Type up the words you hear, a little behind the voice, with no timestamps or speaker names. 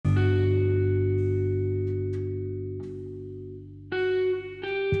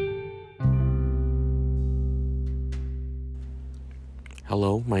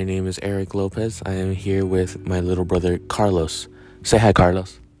Hello, my name is Eric Lopez. I am here with my little brother Carlos. Say hi,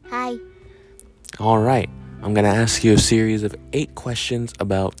 Carlos. Hi. All right, I'm going to ask you a series of 8 questions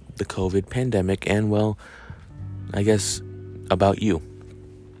about the COVID pandemic and, well, I guess about you.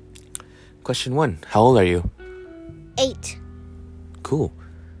 Question 1, how old are you? 8. Cool.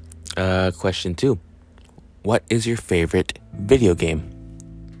 Question 2, what is your favorite video game?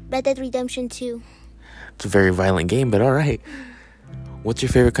 Red Dead Redemption 2. It's a very violent game, but all right. What's your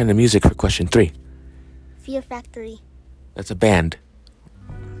favorite kind of music for question 3? Fear Factory. That's a band.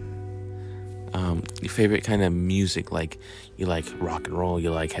 Your favorite kind of music, like you like rock and roll,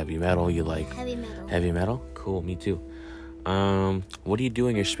 you like heavy metal, you like Heavy metal. heavy metal? Cool, me too. What do you do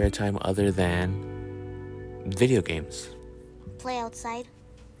in your spare time other than video games? Play outside.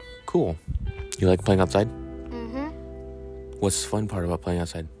 Cool. You like playing outside? Mm-hmm. What's the fun part about playing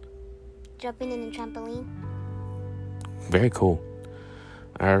outside? Jumping in a trampoline. Very cool.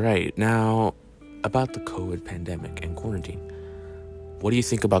 All right, now about the COVID pandemic and quarantine. What do you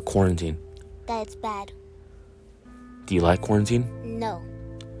think about quarantine? That it's bad. Do you like quarantine? No.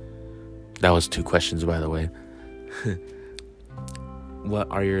 That was 2 questions, by the way. What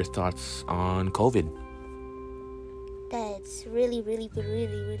are your thoughts on COVID? That it's really, really, really,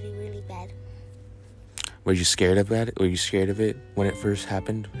 really, really bad. Were you scared of it? Were you scared of it when it first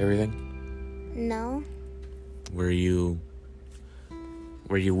happened? Everything? No. Were you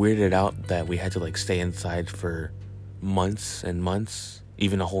weirded out that we had to like stay inside for months and months,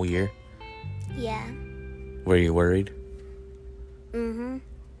 even a whole year? Yeah. Were you worried? Mm-hmm.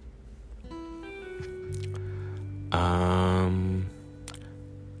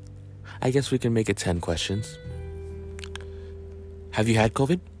 I guess we can make it 10 questions. Have you had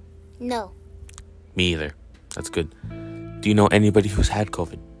COVID? No. Me either. That's good. Do you know anybody who's had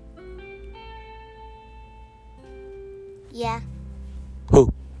COVID? Yeah.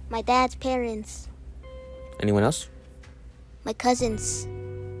 Who? My dad's parents. Anyone else? My cousins.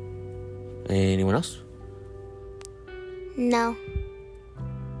 Anyone else? No.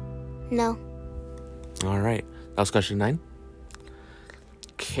 No. All right. That was question 9.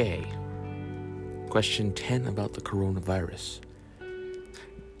 Okay. Question 10 about the coronavirus.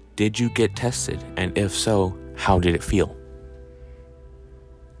 Did you get tested? And if so, how did it feel?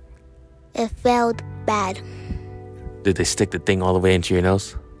 It felt bad. Did they stick the thing all the way into your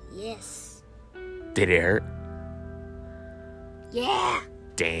nose? Yes. Did it hurt? Yeah.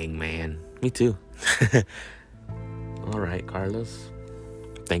 Dang, man. Me too. All right, Carlos.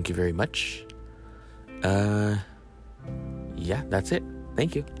 Thank you very much. Yeah, that's it.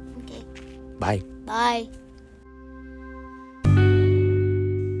 Thank you. Okay. Bye. Bye.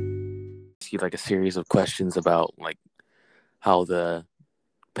 Ask you like a series of questions about like how the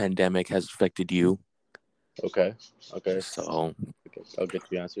pandemic has affected you. Okay. So I'll get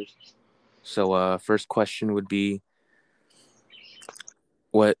the answers. First question would be,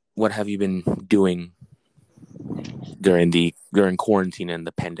 what have you been doing during quarantine and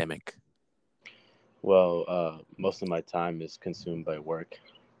the pandemic? Well, most of my time is consumed by work.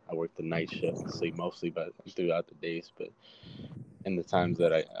 I work the night shift, sleep mostly, but throughout the days. But in the times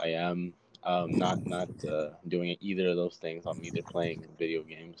that I am not doing either of those things, I'm either playing video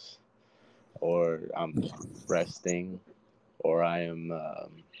games, or I'm resting, or I am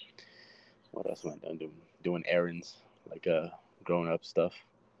what else am I doing? Doing errands, like grown up stuff.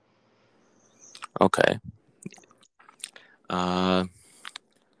 Okay. Let's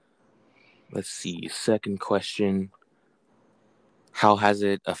see. Second question. How has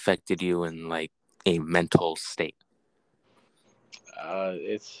it affected you in like a mental state?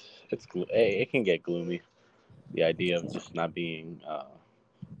 It can get gloomy. The idea of just not being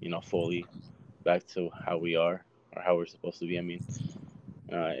fully back to how we are or how we're supposed to be. I mean,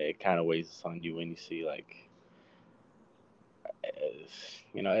 it kind of weighs on you when you see like, uh,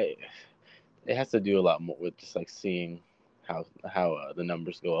 it has to do a lot more with just like seeing how the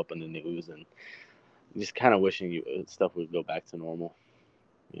numbers go up in the news, and just kind of wishing stuff would go back to normal,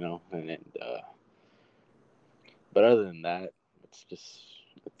 but other than that, it's just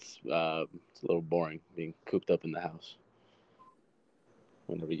it's a little boring being cooped up in the house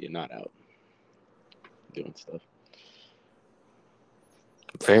whenever you're not out doing stuff.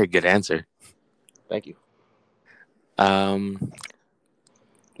 Very good answer. Thank you.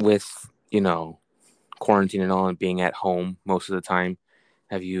 With quarantine and all and being at home most of the time,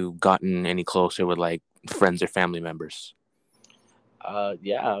 have you gotten any closer with like friends or family members?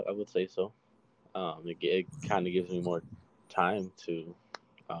 Yeah, I would say so. It kind of gives me more time to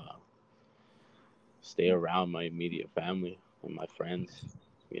uh, stay around my immediate family and my friends.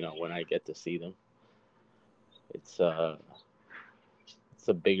 When I get to see them, it's it's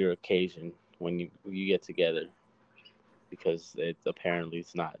a bigger occasion when you get together, because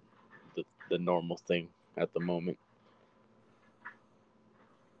it's not the normal thing at the moment.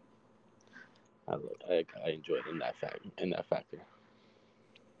 I enjoy it in that factor.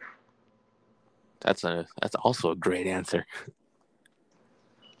 That's also a great answer.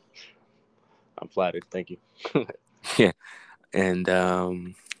 I'm flattered. Thank you. Yeah. And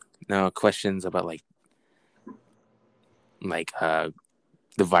now questions about the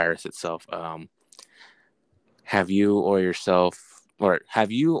virus itself. Have you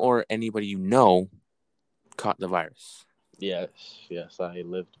or anybody you know caught the virus? Yes, yes. I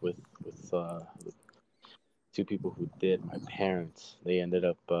lived with two people who did. My parents, they ended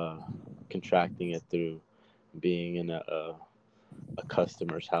up contracting it through being in a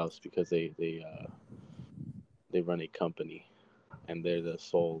customer's house, because they run a company, and they're the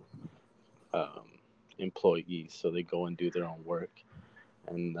sole um, employees, so they go and do their own work,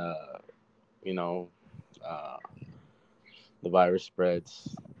 and you know, uh, the virus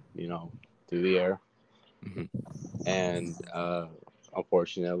spreads, through the air, Hmm. and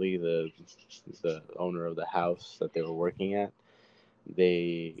unfortunately, the owner of the house that they were working at,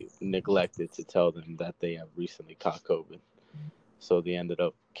 they neglected to tell them that they have recently caught COVID, so they ended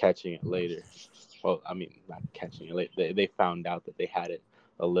up catching it later. Well, I mean, not catching it late. They found out that they had it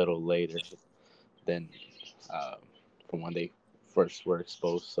a little later than uh, from when they first were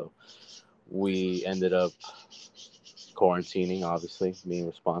exposed. So we ended up quarantining, obviously, being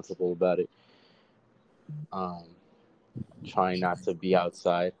responsible about it, um, trying not to be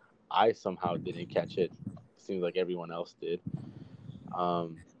outside. I somehow didn't catch it. Seems like everyone else did.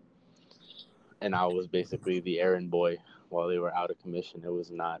 Um, and I was basically the errand boy while they were out of commission. It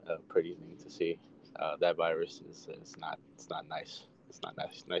was not a pretty thing to see. That virus is not nice. It's not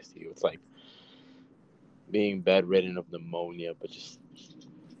nice to you. It's like being bedridden of pneumonia, but just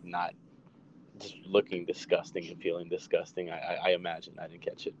not just looking disgusting and feeling disgusting. I imagine I didn't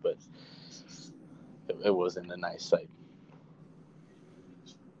catch it, but it wasn't a nice sight.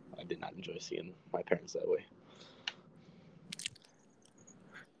 I did not enjoy seeing my parents that way.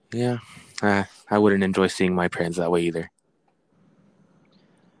 Yeah, I wouldn't enjoy seeing my parents that way either.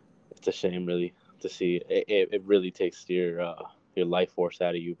 It's a shame, really, to see. It really takes your life force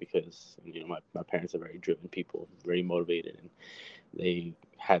out of you, because my parents are very driven people, very motivated, and they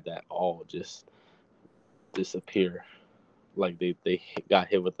had that all just disappear. Like they got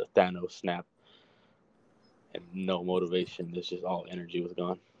hit with the Thanos snap, and no motivation. It's just all energy was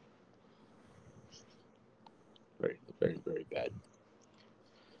gone. Very, very, very bad.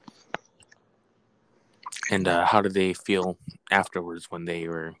 And how did they feel afterwards when they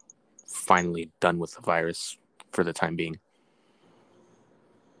were finally done with the virus for the time being?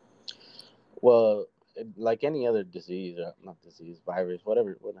 Well, like any other disease, or not disease, virus,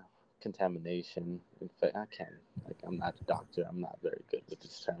 whatever, contamination. In fact, I can't. Like, I'm not a doctor. I'm not very good with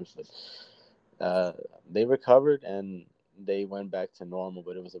these terms, but they recovered and they went back to normal.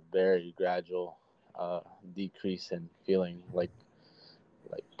 But it was a very gradual uh, decrease in feeling like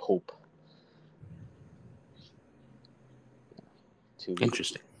poop. 2 weeks.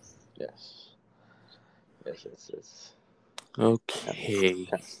 Interesting. Yes, yes, it's Okay.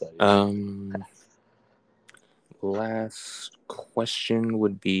 kind of studied. Um, Last question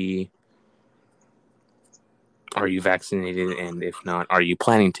would be: are you vaccinated? And if not, are you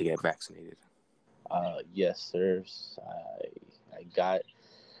planning to get vaccinated? Yes, sir. I got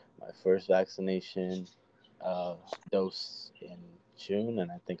my first vaccination uh, dose in June,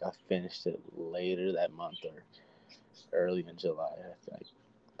 and I think I finished it later that month or early in July.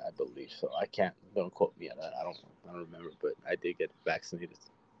 I believe so. I can't. Don't quote me on that. I don't remember, but I did get vaccinated,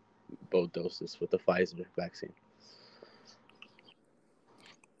 both doses with the Pfizer vaccine.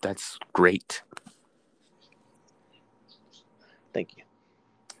 That's great. Thank you.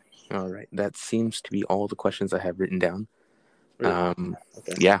 All right. That seems to be all the questions I have written down. Really?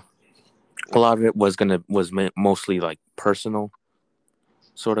 Okay. Yeah. A lot of it was mostly like personal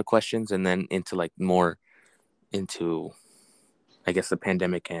sort of questions, and then into like more into, I guess, the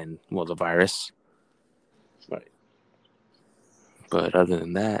pandemic and the virus. Right. But other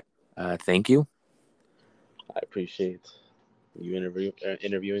than that, thank you. I appreciate you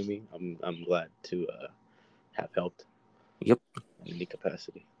interviewing me. I'm glad to have helped Yep, in any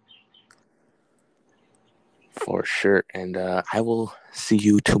capacity. for sure. And I will see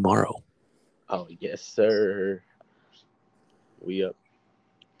you tomorrow. Oh yes, sir. We up.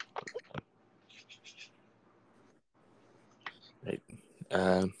 Right.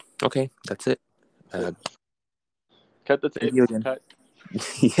 Okay, that's it. Cut the Thank tape. you again. Cut.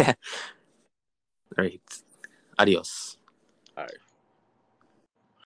 Yeah. All right. Adios. All right.